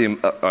us,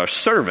 are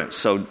servants.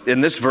 So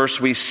in this verse,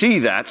 we see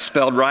that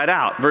spelled right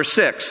out. Verse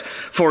 6,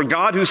 for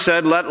God who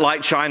said, let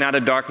light shine out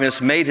of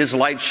darkness, made His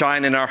light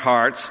shine in our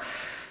hearts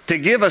to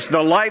give us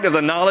the light of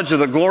the knowledge of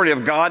the glory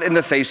of God in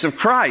the face of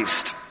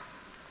Christ.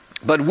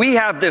 But we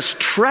have this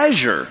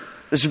treasure,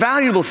 this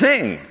valuable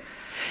thing,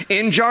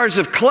 in jars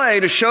of clay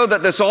to show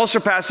that this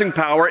all-surpassing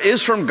power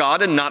is from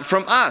God and not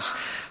from us.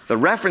 The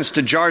reference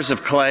to jars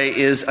of clay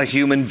is a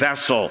human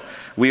vessel.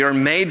 We are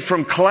made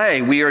from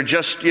clay. We are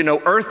just,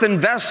 earthen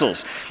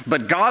vessels.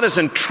 But God has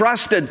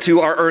entrusted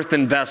to our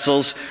earthen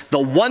vessels the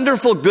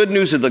wonderful good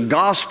news of the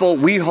gospel.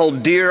 We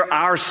hold dear,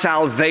 our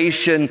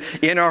salvation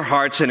in our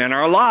hearts and in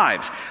our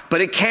lives.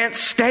 But it can't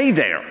stay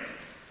there.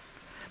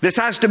 This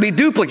has to be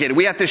duplicated.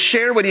 We have to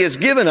share what He has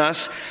given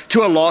us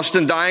to a lost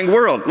and dying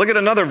world. Look at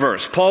another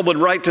verse. Paul would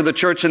write to the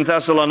church in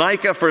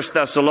Thessalonica, 1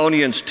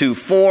 Thessalonians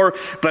 2:4,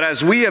 "But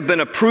as we have been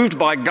approved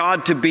by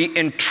God to be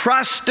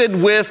entrusted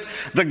with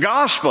the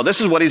gospel," this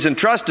is what He's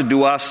entrusted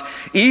to us,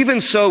 "even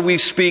so we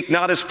speak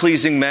not as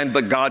pleasing men,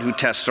 but God who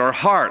tests our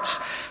hearts."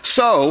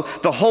 So,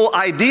 the whole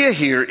idea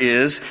here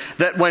is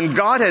that when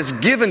God has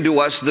given to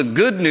us the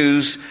good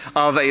news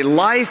of a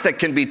life that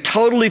can be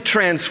totally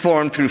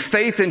transformed through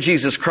faith in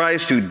Jesus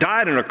Christ, who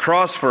died on a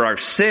cross for our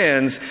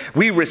sins,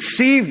 we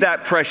receive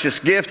that precious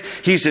gift.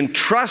 He's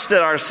entrusted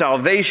our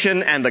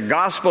salvation and the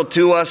gospel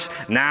to us.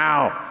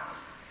 Now,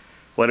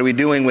 what are we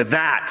doing with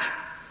that?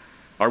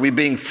 Are we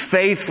being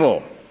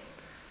faithful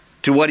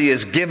to what He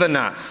has given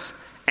us?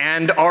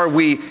 And are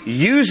we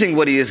using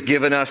what He has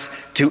given us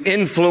to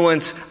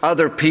influence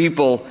other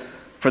people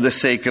for the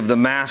sake of the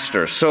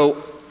Master?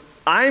 So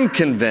I'm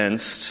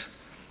convinced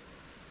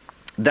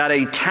that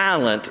a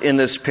talent in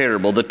this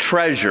parable, the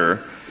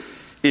treasure,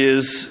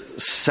 is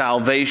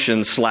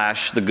salvation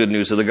 / the good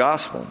news of the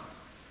gospel.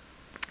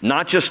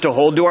 Not just to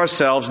hold to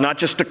ourselves, not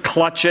just to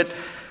clutch it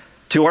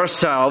to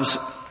ourselves,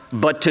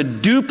 but to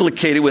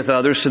duplicate it with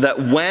others so that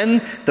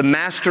when the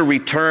Master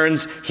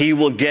returns, He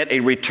will get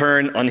a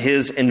return on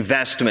His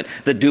investment,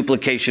 the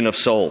duplication of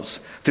souls,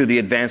 through the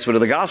advancement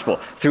of the gospel,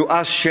 through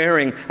us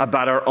sharing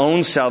about our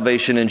own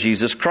salvation in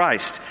Jesus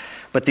Christ.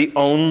 But the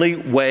only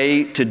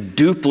way to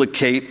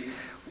duplicate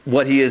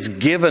what He has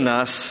given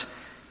us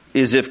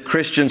is if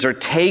Christians are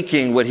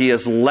taking what He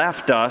has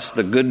left us,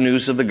 the good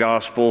news of the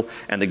gospel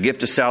and the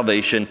gift of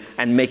salvation,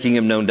 and making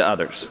Him known to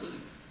others.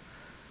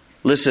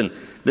 Listen,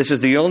 this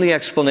is the only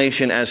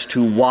explanation as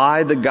to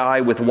why the guy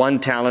with one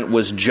talent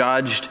was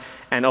judged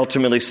and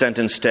ultimately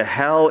sentenced to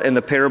hell in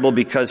the parable,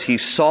 because he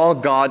saw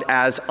God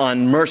as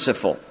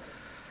unmerciful.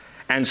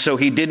 And so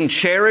he didn't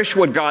cherish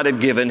what God had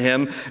given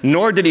him,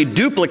 nor did he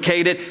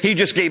duplicate it. He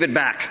just gave it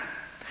back.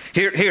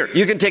 Here,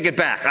 you can take it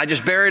back. I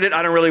just buried it.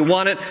 I don't really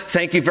want it.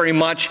 Thank you very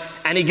much.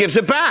 And he gives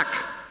it back.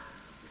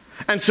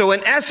 And so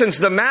in essence,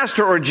 the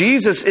Master, or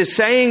Jesus, is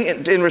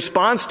saying in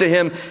response to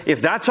him, if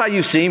that's how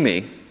you see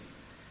me,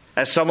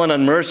 as someone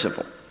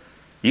unmerciful,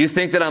 you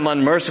think that I'm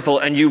unmerciful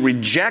and you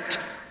reject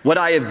what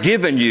I have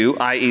given you,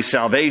 i.e.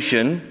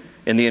 salvation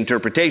in the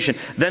interpretation,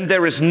 then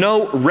there is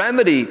no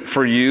remedy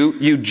for you.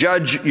 You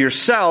judge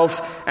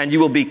yourself and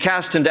you will be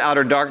cast into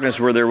outer darkness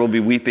where there will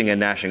be weeping and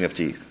gnashing of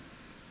teeth.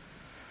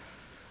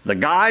 The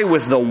guy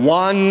with the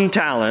one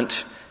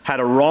talent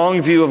had a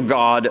wrong view of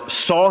God,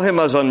 saw Him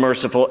as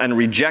unmerciful, and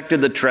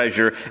rejected the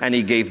treasure, and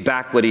he gave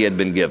back what he had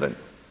been given.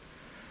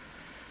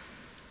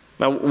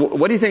 Now,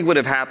 what do you think would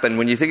have happened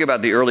when you think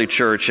about the early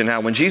church and how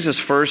when Jesus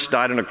first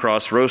died on a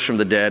cross, rose from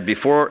the dead,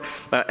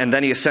 and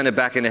then He ascended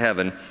back into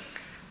heaven,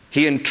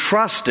 He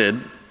entrusted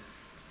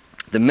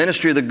the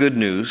ministry of the good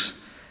news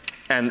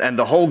and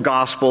the whole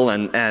gospel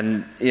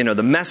and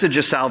the message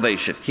of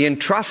salvation. He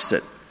entrusts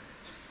it.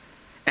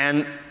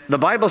 And the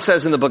Bible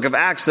says in the book of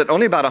Acts that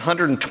only about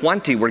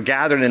 120 were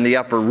gathered in the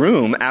upper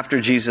room after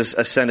Jesus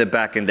ascended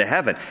back into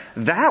heaven.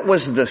 That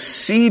was the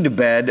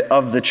seedbed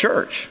of the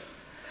church.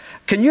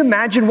 Can you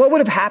imagine what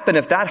would have happened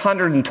if that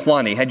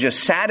 120 had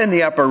just sat in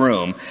the upper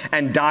room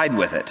and died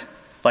with it?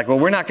 Like, well,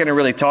 we're not going to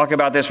really talk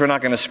about this. We're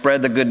not going to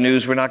spread the good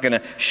news. We're not going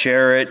to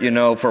share it,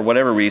 for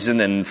whatever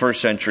reason, in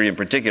first century in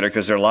particular,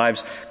 because their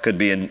lives could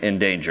be in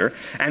danger.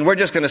 And we're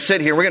just going to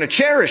sit here. We're going to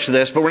cherish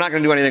this, but we're not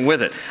going to do anything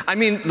with it. I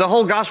mean, the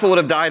whole gospel would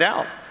have died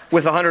out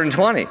with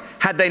 120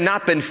 had they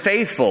not been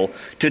faithful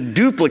to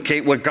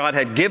duplicate what God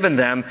had given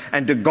them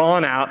and to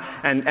gone out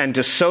and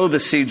to sow the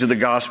seeds of the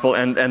gospel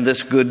and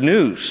this good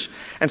news.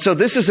 And so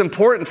this is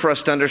important for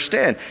us to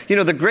understand.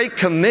 The Great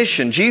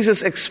Commission,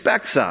 Jesus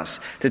expects us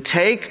to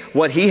take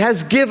what He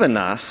has given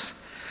us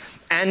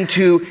and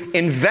to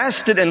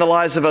invest it in the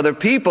lives of other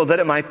people that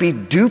it might be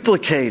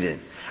duplicated.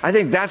 I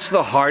think that's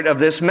the heart of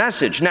this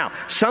message. Now,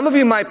 some of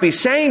you might be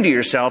saying to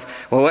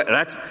yourself, well,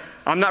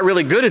 I'm not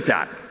really good at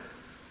that.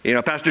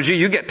 Pastor G,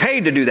 you get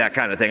paid to do that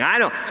kind of thing. I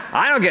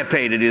don't get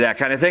paid to do that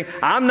kind of thing.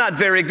 I'm not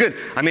very good.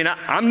 I mean,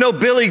 I'm no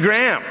Billy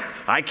Graham.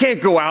 I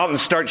can't go out and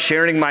start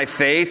sharing my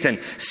faith and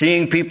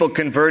seeing people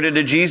converted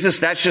to Jesus.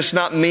 That's just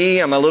not me.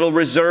 I'm a little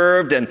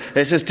reserved and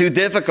this is too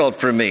difficult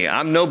for me.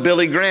 I'm no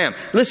Billy Graham.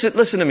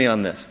 Listen to me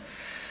on this.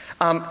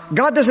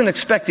 God doesn't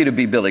expect you to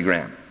be Billy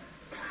Graham.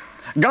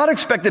 God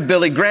expected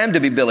Billy Graham to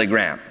be Billy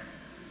Graham.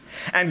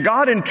 And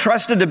God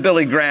entrusted to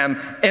Billy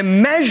Graham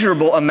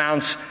immeasurable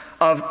amounts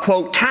of,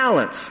 quote,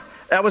 talents.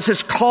 That was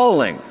his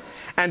calling.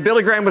 And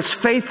Billy Graham was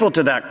faithful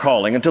to that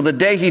calling until the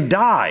day he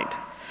died.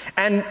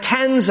 And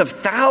tens of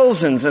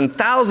thousands and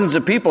thousands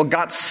of people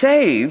got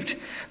saved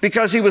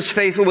because he was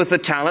faithful with the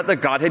talent that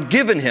God had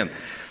given him.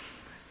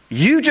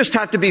 You just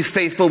have to be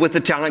faithful with the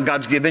talent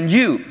God's given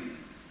you.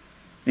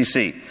 You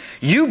see,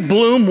 you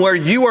bloom where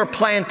you are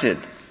planted.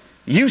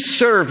 You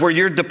serve where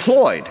you're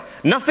deployed.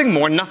 Nothing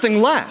more, nothing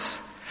less.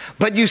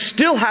 But you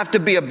still have to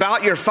be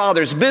about your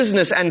Father's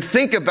business and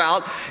think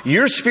about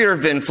your sphere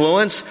of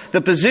influence,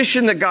 the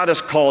position that God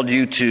has called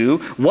you to,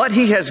 what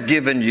He has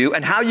given you,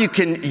 and how you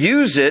can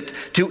use it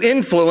to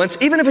influence,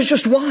 even if it's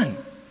just one.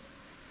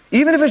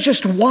 Even if it's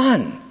just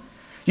one.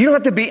 You don't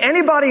have to be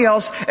anybody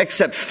else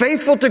except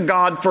faithful to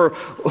God for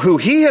who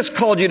He has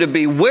called you to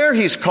be, where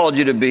He's called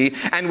you to be,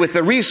 and with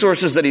the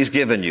resources that He's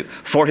given you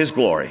for His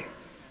glory.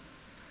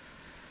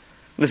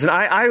 Listen,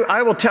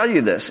 I will tell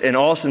you this in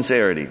all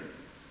sincerity.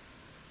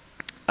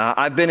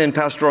 I've been in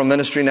pastoral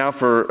ministry now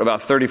for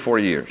about 34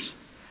 years.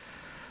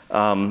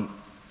 And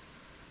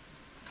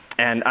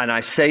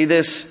I say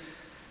this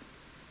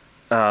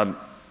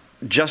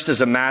just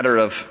as a matter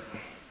of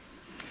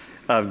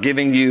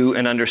giving you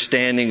an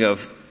understanding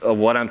of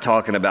what I'm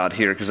talking about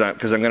here, because I'm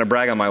going to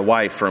brag on my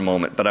wife for a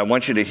moment. But I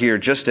want you to hear,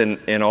 just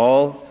in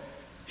all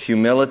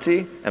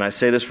humility, and I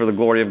say this for the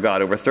glory of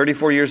God, over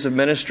 34 years of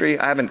ministry,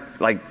 I haven't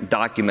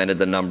documented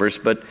the numbers,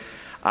 but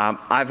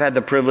I've had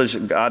the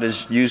privilege, God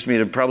has used me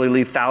to probably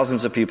lead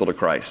thousands of people to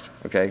Christ,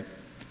 okay?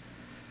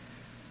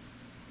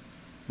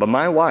 But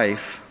my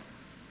wife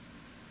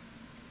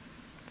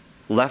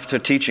left her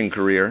teaching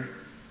career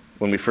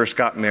when we first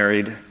got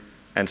married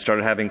and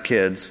started having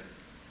kids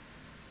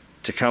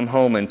to come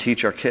home and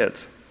teach our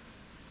kids,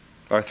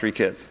 our 3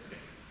 kids.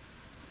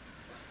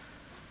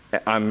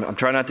 I'm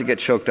trying not to get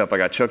choked up. I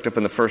got choked up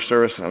in the first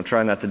service, and I'm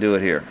trying not to do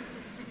it here.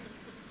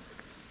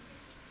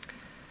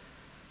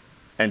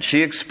 And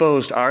she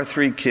exposed our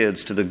 3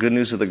 kids to the good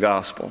news of the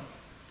gospel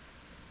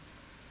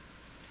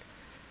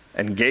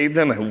and gave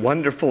them a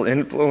wonderful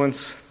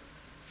influence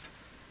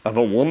of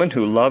a woman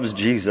who loves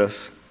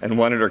Jesus and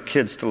wanted her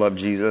kids to love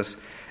Jesus.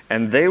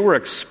 And they were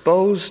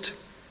exposed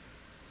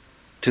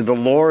to the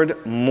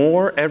Lord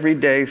more every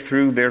day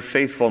through their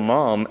faithful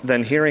mom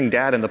than hearing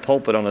Dad in the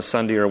pulpit on a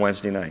Sunday or a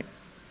Wednesday night.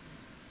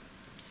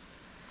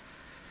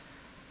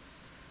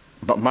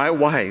 But my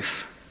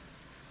wife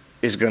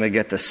is going to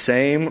get the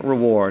same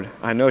reward.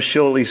 I know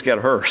she'll at least get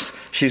hers.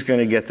 She's going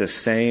to get the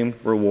same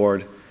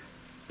reward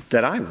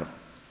that I will.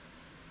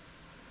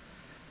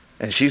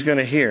 And she's going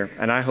to hear,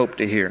 and I hope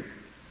to hear,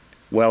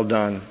 "Well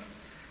done,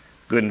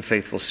 good and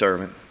faithful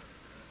servant.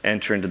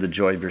 Enter into the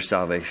joy of your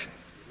salvation."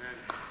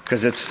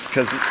 Because listen,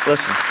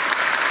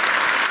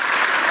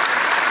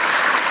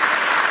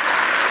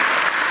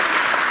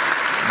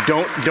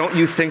 don't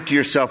you think to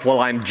yourself,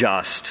 "Well, I'm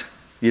just.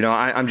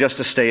 I'm just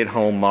a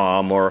stay-at-home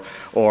mom, or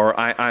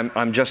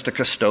I'm just a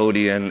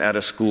custodian at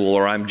a school,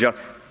 or I'm just..."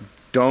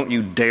 Don't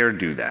you dare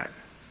do that.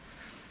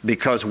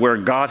 Because where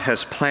God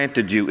has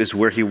planted you is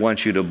where He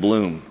wants you to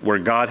bloom. Where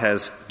God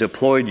has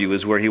deployed you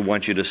is where He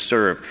wants you to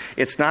serve.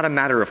 It's not a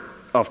matter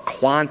of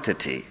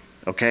quantity,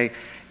 okay?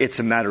 It's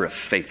a matter of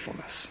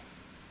faithfulness.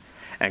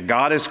 And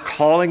God is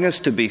calling us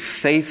to be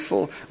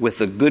faithful with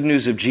the good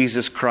news of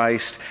Jesus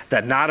Christ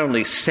that not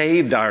only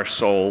saved our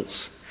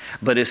souls,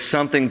 but is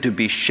something to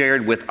be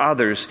shared with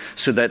others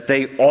so that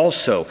they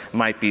also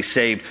might be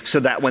saved,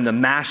 so that when the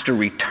Master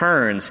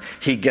returns,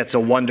 He gets a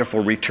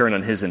wonderful return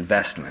on His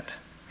investment.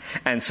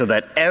 And so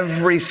that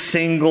every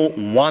single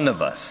one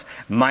of us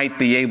might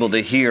be able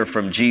to hear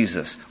from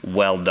Jesus,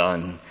 "Well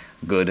done,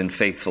 good and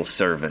faithful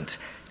servant.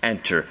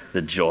 Enter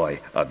the joy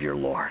of your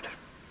Lord."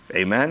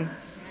 Amen?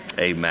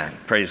 Amen.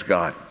 Praise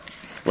God.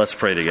 Let's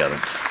pray together.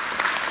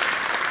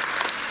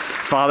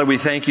 Father, we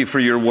thank You for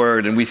Your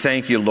word, and we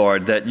thank You,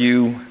 Lord, that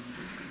You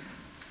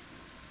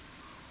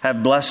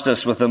have blessed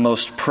us with the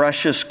most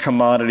precious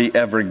commodity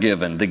ever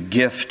given, the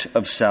gift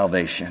of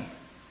salvation.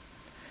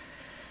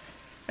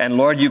 And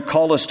Lord, You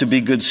call us to be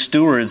good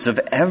stewards of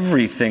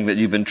everything that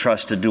You've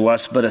entrusted to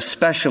us, but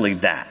especially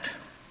that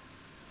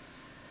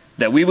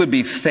we would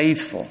be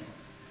faithful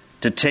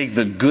to take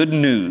the good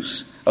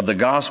news of the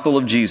gospel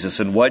of Jesus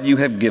and what You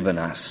have given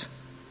us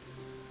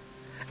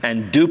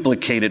and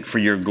duplicate it for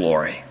Your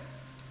glory.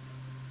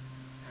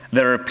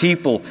 There are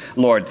people,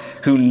 Lord,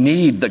 who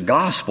need the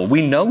gospel.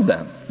 We know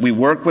them. We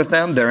work with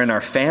them. They're in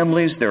our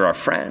families. They're our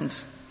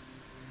friends.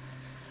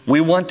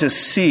 We want to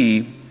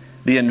see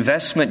the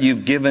investment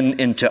You've given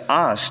into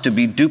us to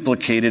be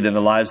duplicated in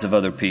the lives of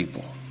other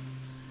people.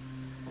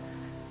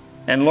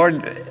 And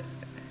Lord,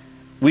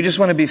 we just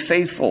want to be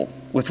faithful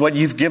with what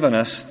You've given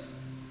us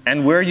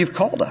and where You've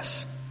called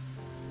us.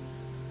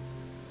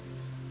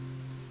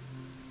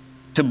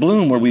 To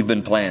bloom where we've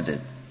been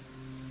planted.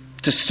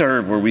 To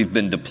serve where we've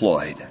been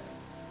deployed.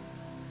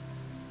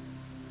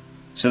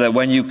 So that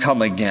when You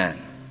come again,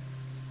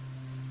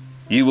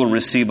 You will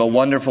receive a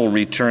wonderful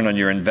return on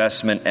Your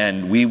investment,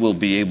 and we will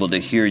be able to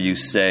hear You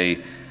say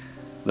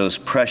those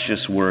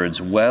precious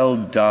words, "Well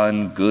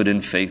done, good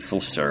and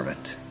faithful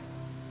servant.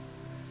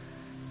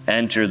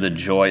 Enter the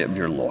joy of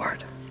your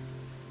Lord."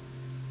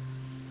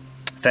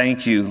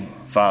 Thank you,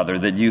 Father,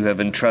 that you have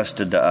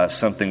entrusted to us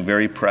something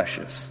very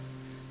precious.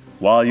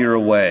 While you're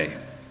away,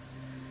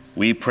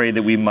 we pray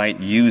that we might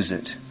use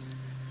it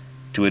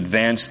to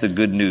advance the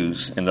good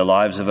news in the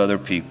lives of other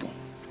people,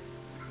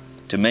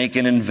 to make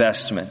an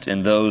investment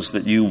in those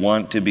that you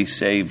want to be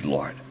saved,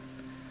 Lord.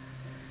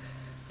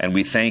 And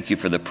we thank you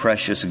for the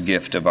precious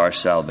gift of our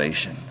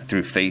salvation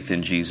through faith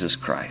in Jesus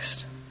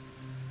Christ.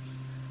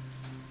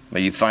 May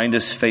you find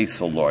us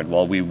faithful, Lord,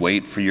 while we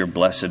wait for your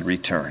blessed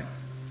return.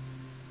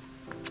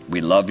 We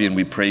love you and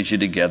we praise you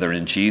together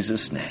in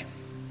Jesus' name.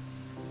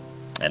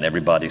 And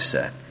everybody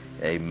said,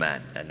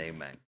 amen and amen.